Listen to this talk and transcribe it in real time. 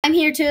I'm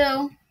here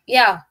too.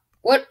 Yeah.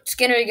 What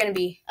skin are you gonna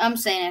be? I'm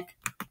Sanic.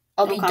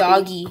 I'll be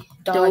Doggy.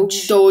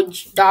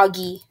 Doge.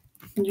 Doggy.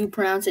 You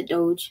pronounce it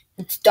Doge.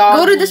 It's Doggy.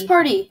 Go to this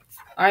party.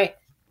 Alright.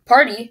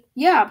 Party?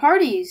 Yeah,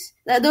 parties.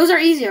 Those are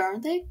easier,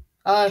 aren't they?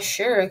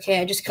 Sure. Okay,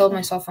 I just killed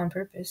myself on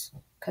purpose.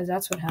 Because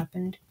that's what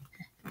happened.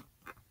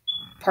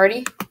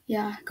 Party?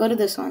 Yeah, go to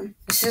this one.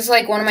 This is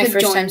like one of my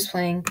first times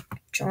playing.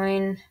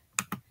 Join.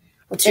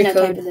 What's your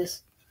code? Type of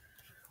this.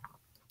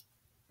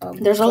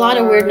 There's a lot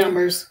of weird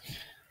numbers.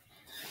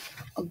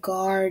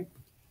 Agar.io.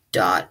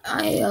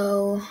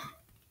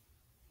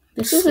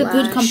 This is a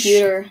good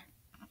computer.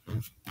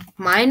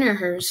 Mine or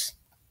hers?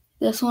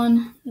 This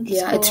one?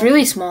 Yeah, it's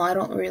really small. I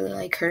don't really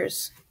like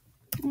hers.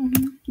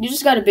 Mm-hmm. You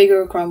just got a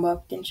bigger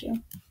Chromebook, didn't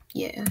you?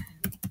 Yeah.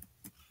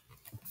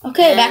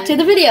 Okay, back to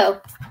the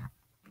video.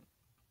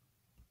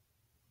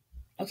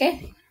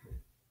 Okay.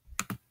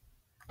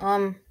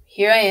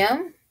 Here I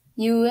am.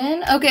 You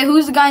in? Okay,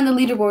 who's the guy in the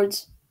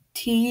leaderboards?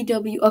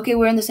 TW. Okay,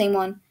 we're in the same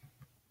one.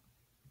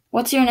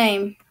 What's your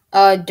name?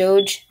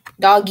 Doge.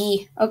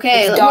 Doggy.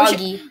 Okay, it's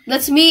Doggy.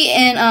 Let's meet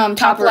in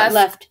top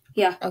left.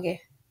 Yeah.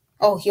 Okay.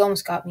 Oh, he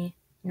almost got me.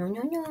 No,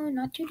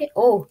 not today.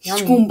 Oh,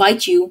 he's gonna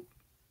bite you.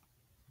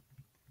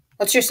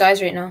 What's your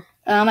size right now?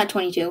 I'm at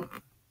 22.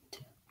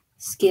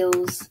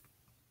 Skills.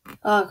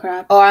 Oh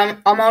crap. Oh,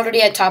 I'm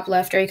already at top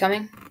left. Are you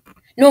coming?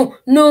 No.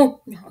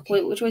 Okay.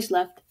 Wait, which way's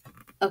left?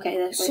 Okay,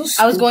 that's way.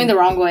 I was going the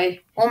wrong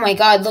way. Oh my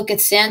god, look,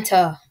 it's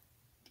Santa.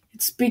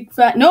 It's big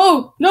fat.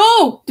 No!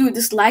 Dude,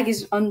 this lag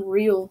is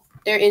unreal.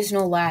 There is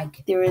no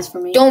lag. There is for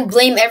me. Don't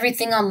blame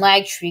everything on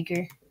lag,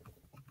 Shrieker.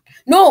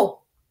 No!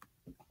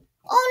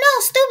 Oh no,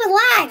 stupid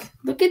lag!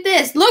 Look at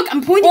this. Look,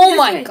 I'm pointing this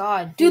way.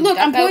 God. Dude, look,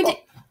 I'm pointing.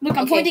 Look,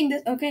 I'm pointing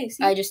this. Okay,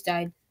 see? I just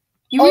died.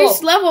 You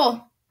reached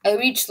level. I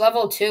reached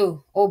level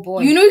 2. Oh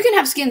boy. You know you can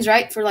have skins,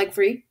 right? For like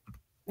free?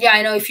 Yeah,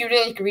 I know. If you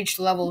really reach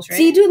the levels, right?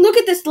 See, dude, look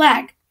at this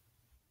lag.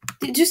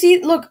 Did you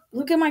see? Look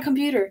at my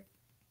computer.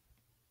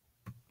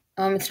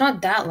 It's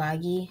not that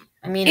laggy.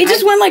 I mean, it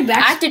just went like back.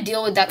 I had to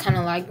deal with that kind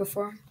of lag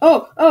before.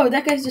 Oh,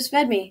 that guy just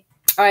fed me.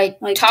 All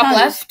right, like top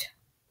left.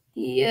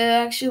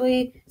 Yeah,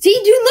 actually.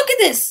 See, dude, look at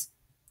this.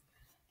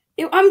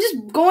 I'm just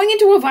going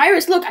into a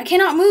virus. Look, I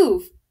cannot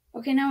move.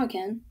 Okay, now I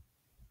can.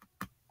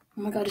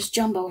 Oh my god, it's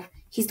Jumbo.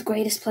 He's the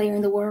greatest player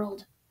in the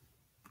world.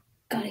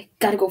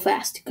 Gotta go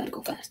fast.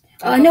 No.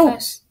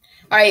 Fast.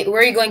 All right,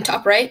 where are you going?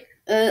 Top right?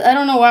 I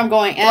don't know where I'm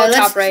going.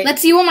 Top right.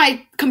 Let's see where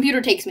my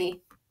computer takes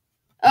me.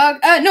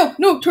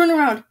 No, turn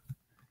around.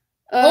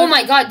 Oh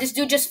my god, this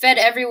dude just fed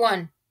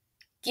everyone.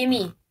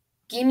 Gimme.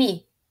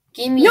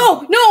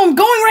 No, I'm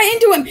going right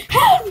into him.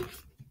 Help!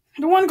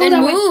 I don't want to go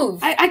that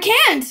move. way. I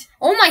can't.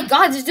 Oh my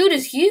god, this dude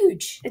is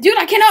huge. Dude,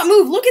 I cannot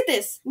move. Look at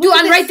this. Dude,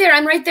 I'm right there.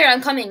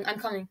 I'm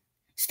coming.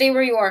 Stay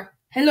where you are.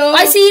 Hello.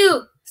 I see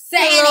you.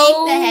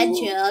 Sanic the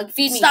Hedgehog.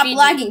 Feed me.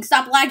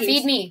 Stop lagging.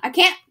 Feed me. I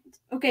can't.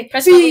 Okay.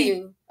 Press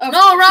W.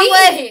 No, wrong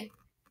way.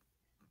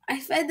 I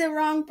fed the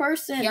wrong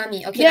person.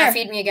 Yummy. Okay, now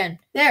feed me again.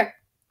 There.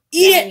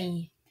 Eat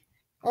it.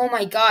 Oh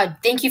my god.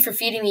 Thank you for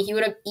feeding me. He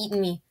would have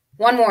eaten me.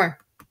 One more.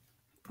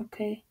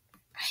 Okay.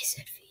 I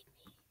said feed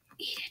me.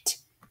 Eat it.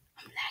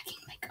 I'm lagging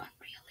like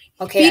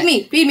unreally.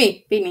 Okay.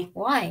 Feed me.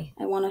 Why?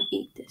 I want to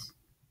eat this.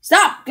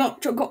 Stop.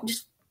 Go.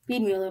 Just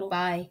feed me a little.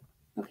 Bye.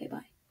 Okay,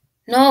 bye.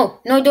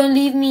 No, don't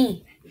leave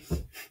me.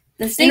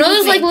 You know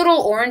those like little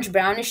orange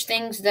brownish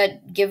things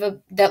that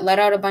let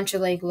out a bunch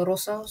of like little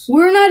cells?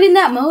 We're not in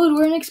that mode.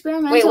 We're in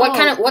experimental. Wait,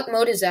 what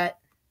mode is that?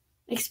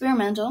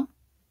 Experimental.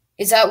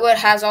 Is that what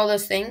has all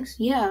those things?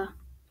 Yeah.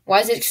 Why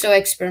is it so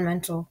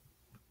experimental?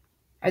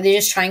 Are they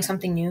just trying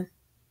something new?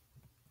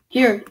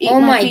 Here, eat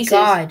oh my pieces.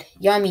 god,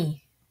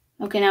 yummy.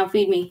 Okay, now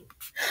feed me.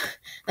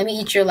 Let me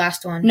eat your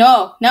last one.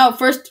 No,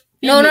 first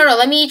feed No, me.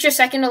 let me eat your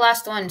second to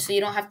last one so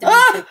you don't have to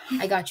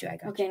I got you.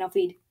 Okay, now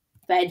feed.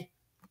 Fed.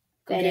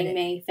 Feeding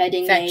me.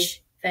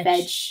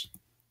 Fetch.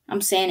 I'm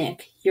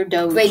Sanic. You're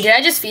Doge. Wait, did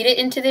I just feed it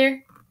into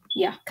there?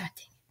 Yeah. God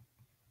dang.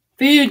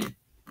 Feed.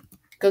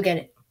 Go get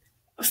it.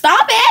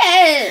 Stop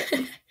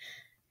it!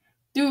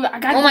 Dude, I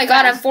got. Oh my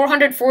god, I'm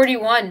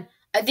 441.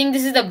 I think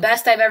this is the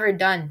best I've ever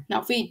done.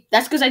 Now feed.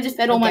 That's because I just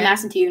fed all my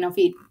mass into you. Now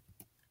feed.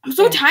 I'm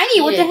so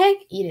tiny. What the heck?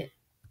 Eat it.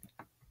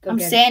 I'm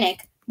Sanic.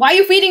 Why are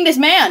you feeding this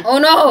man? Oh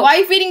no! Why are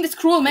you feeding this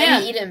cruel man?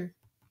 Let me eat him.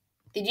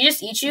 Did he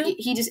just eat you?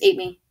 He just ate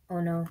me. Oh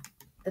no.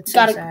 That's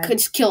so sad.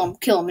 Just kill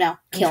him now.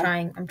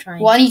 I'm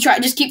trying. Well, and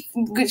just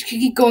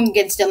keep going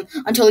against him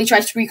until he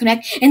tries to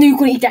reconnect, and then you're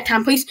gonna eat that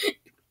time, please.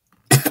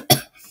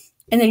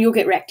 And then you'll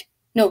get wrecked.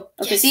 No.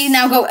 Okay, see,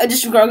 now go.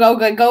 Just go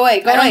away. Go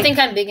away. I don't think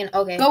I'm big enough.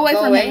 Okay. Go away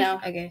from him now.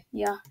 Okay.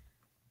 Yeah.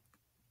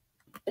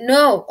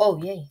 No. Oh,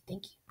 yay.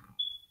 Thank you.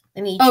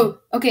 Let me eat you.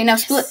 Okay, now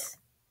split.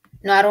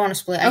 No, I don't want to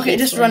split. Okay,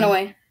 just run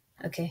away.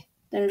 Okay.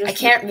 Then I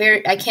can't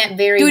very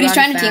Dude, he's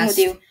trying to team with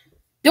you.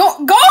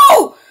 Don't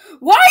go!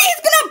 Why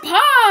he's gonna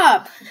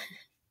pop?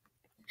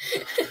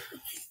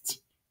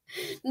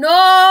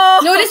 No!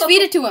 No, just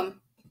feed it to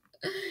him.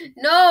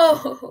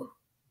 No!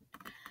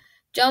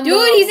 Jumbo.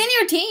 Dude, he's in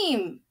your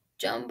team.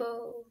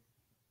 Jumbo.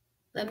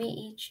 Let me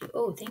eat you.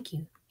 Oh, thank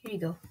you. Here you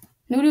go.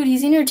 No, dude,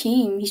 he's in your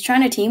team. He's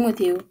trying to team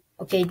with you.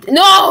 Okay.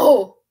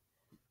 No!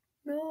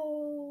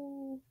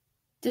 No.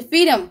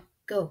 Defeat him.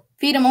 Go.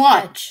 Feed him a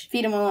lot. Fetch.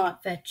 Feed him a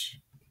lot. Fetch.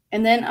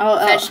 And then I'll...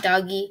 Fetch,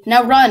 doggy.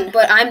 Now run.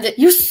 But I'm the...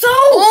 You're so...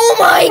 Oh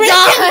my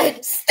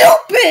god!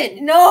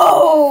 Stupid!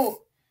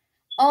 No!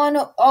 Oh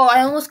no. Oh,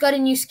 I almost got a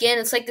new skin.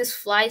 It's like this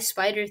fly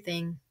spider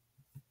thing.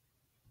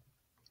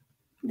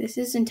 This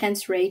is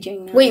intense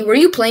raging now. Wait, were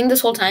you playing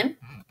this whole time?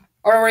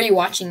 Or were you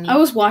watching me? I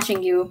was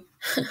watching you.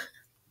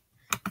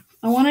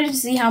 I wanted to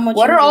see how much...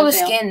 What are all the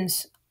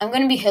skins? I'm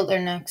gonna be Hitler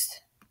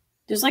next.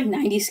 There's like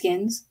 90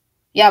 skins.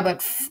 Yeah,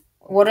 but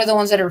what are the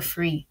ones that are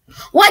free?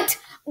 What?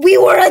 We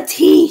were a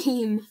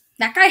team!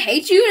 That guy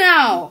hates you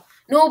now.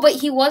 No, but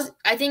he was...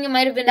 I think it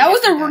might have been... That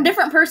was a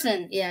different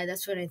person. Yeah,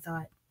 that's what I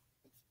thought.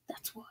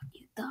 That's what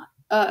you thought.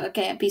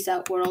 Okay, peace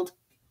out, world.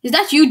 Is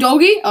that you,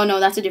 doggy? Oh, no,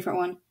 that's a different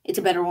one. It's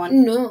a better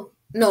one. No.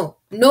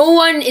 No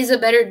one is a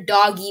better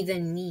doggy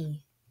than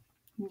me.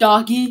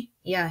 Doggy?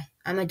 Yeah,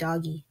 I'm a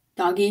doggy.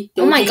 Doggy?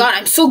 Oh my god,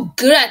 I'm so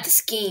good at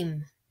this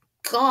game.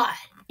 God.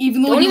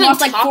 Even though you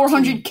lost like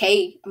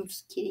 400k. I'm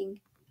just kidding.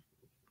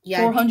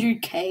 Yeah.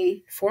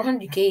 400k.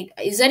 400k.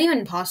 Is that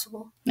even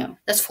possible? No.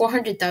 That's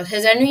 400,000.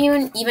 Has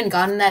anyone even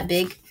gotten that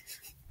big?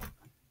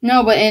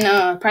 No, but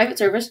in private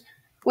service.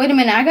 Wait a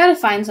minute, I gotta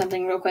find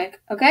something real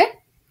quick, okay?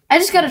 I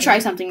just gotta try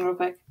something real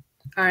quick.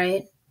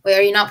 Alright. Wait,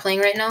 are you not playing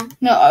right now?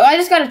 No, I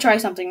just gotta try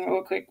something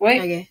real quick.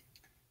 Wait. Okay.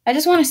 I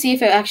just want to see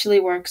if it actually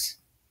works.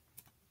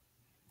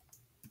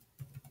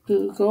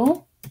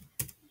 Google.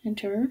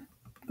 Enter.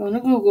 Go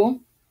to Google.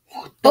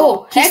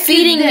 Oh, he's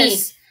feeding me.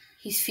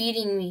 He's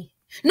feeding me.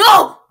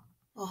 No!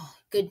 Oh,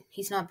 good.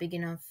 He's not big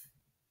enough.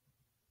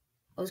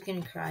 I was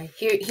gonna cry.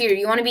 Here.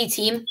 You want to be a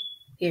team?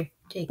 Here,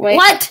 take. Wait.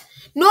 What?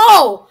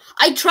 No!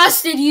 I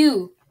trusted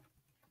you.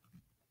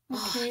 Okay.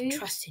 Oh, I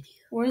trusted you.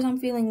 Where's I'm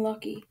feeling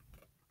lucky?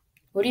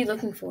 What are you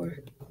looking for?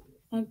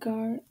 A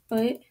guard.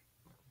 Wait.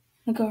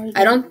 A guard.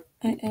 I don't.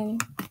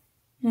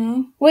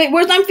 No. Wait,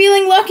 where's I'm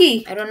feeling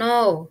lucky? I don't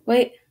know.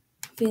 Wait.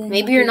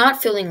 Maybe lucky. You're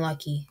not feeling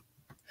lucky.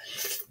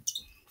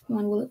 Come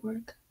on, will it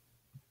work?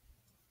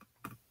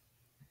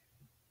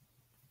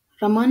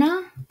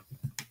 Ramana?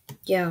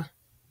 Yeah.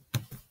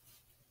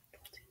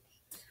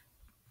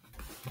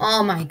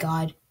 Oh my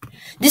god.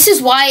 This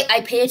is why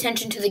I pay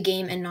attention to the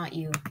game and not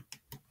you.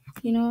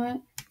 You know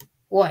what?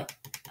 What?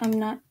 I'm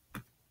not.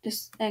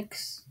 Just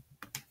X.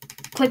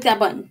 Click that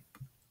button.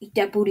 Eat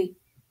that booty.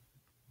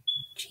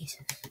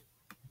 Jesus.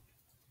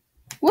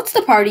 What's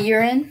the party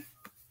you're in?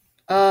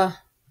 I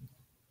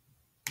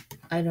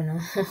don't know.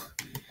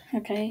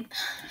 Okay.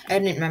 I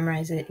didn't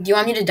memorize it. Do you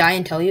want me to die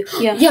and tell you?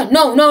 Yeah. Yeah,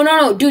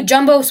 no. Dude,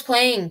 Jumbo's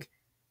playing.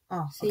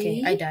 Oh, see?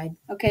 Okay, I died.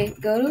 Okay,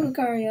 go to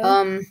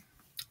Agario.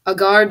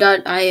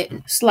 Agar.I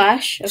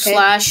slash. Okay.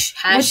 Slash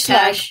hashtag. Which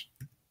slash?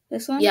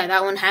 This one? Yeah,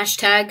 that one.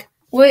 Hashtag.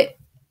 Wait.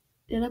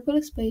 Did I put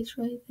a space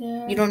right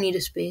there? You don't need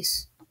a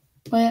space.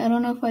 Wait, I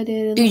don't know if I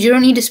did. Dude, you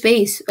don't need a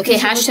space. Okay,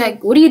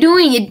 hashtag. What are you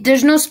doing?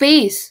 There's no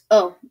space.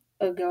 Oh,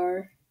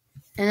 Agar.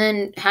 And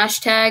then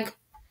hashtag.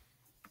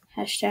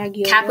 Hashtag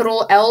yoga.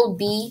 Capital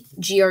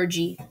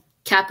LBGRG.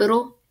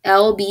 Capital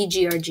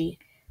LBGRG.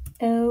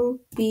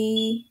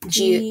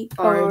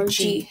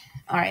 LBGRG.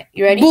 All right,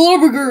 you ready?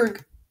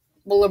 Bullerberg.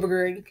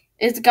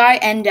 Is the guy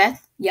end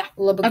death? Yeah.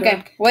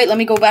 Okay, wait, let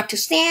me go back to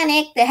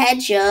Sonic the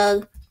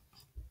Hedgehog.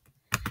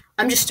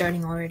 I'm just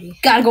starting already.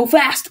 Gotta go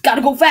fast.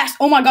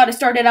 Oh my god, I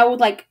started out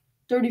with like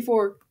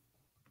 34.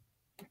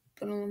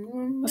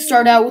 I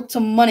started out with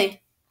some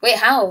money. Wait,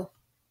 how?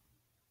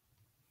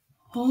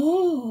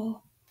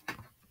 Oh,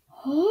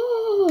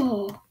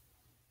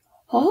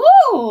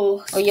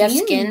 you have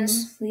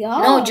skins?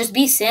 Yeah. No, just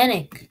be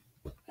Sonic.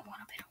 I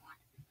want a better one.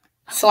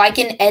 So I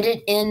can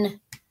edit in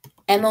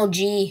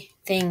MLG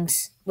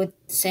things with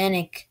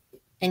Sonic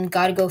and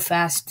gotta go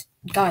fast.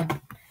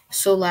 God,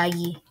 so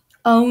laggy.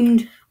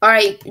 Owned.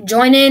 Alright,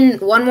 join in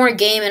one more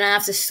game and I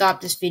have to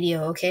stop this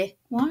video, okay?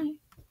 Why?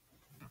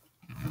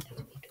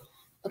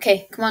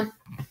 Okay, come on.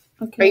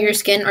 Okay. Are you a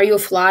skin? Are you a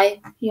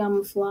fly? Yeah, I'm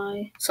a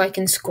fly. So I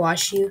can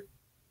squash you.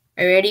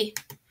 Are you ready?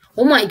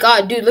 Oh my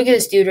god, dude, look at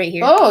this dude right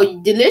here.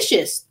 Oh,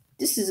 delicious.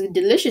 This is a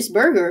delicious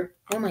burger.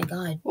 Oh my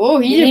god. Oh,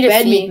 he just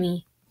fed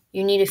me.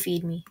 You need to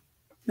feed me.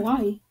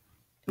 Why?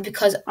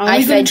 Because I fed you. Are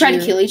we going to try to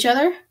kill each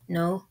other?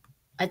 No.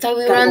 I thought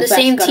we were on the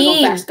same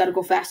team. Gotta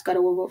go fast. We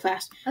were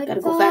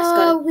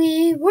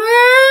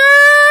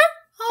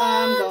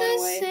on the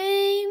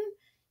same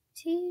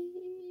team.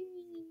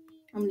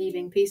 I'm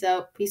leaving. Peace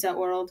out,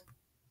 world.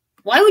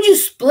 Why would you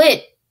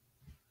split?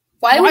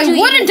 Why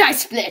wouldn't I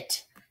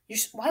split?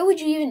 Why would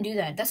you even do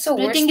that? That's the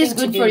worst thing to do.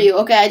 Splitting is good for you.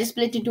 Okay, I just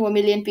split into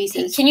 1,000,000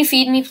 pieces. Can you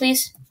feed me,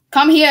 please?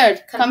 Come here.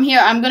 Come here.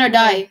 I'm gonna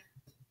die.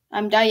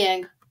 I'm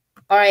dying.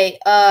 Alright,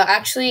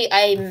 actually,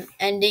 I'm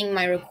ending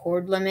my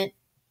record limit.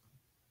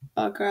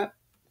 Oh, crap.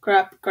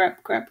 I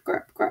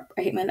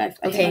hate my life.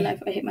 I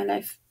hate my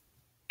life.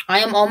 I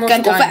am almost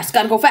done.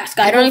 Gotta go fast.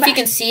 I don't know if you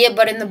can see it,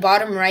 but in the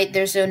bottom right,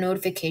 there's a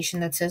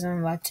notification that says I'm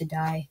about to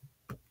die.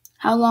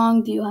 How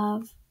long do you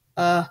have?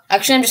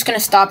 Actually, I'm just gonna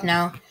stop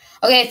now.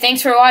 Okay,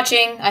 thanks for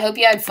watching. I hope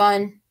you had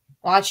fun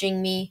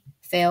watching me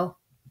fail.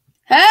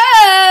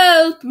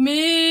 Help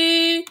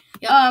me!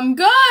 Yep. I'm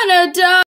gonna die!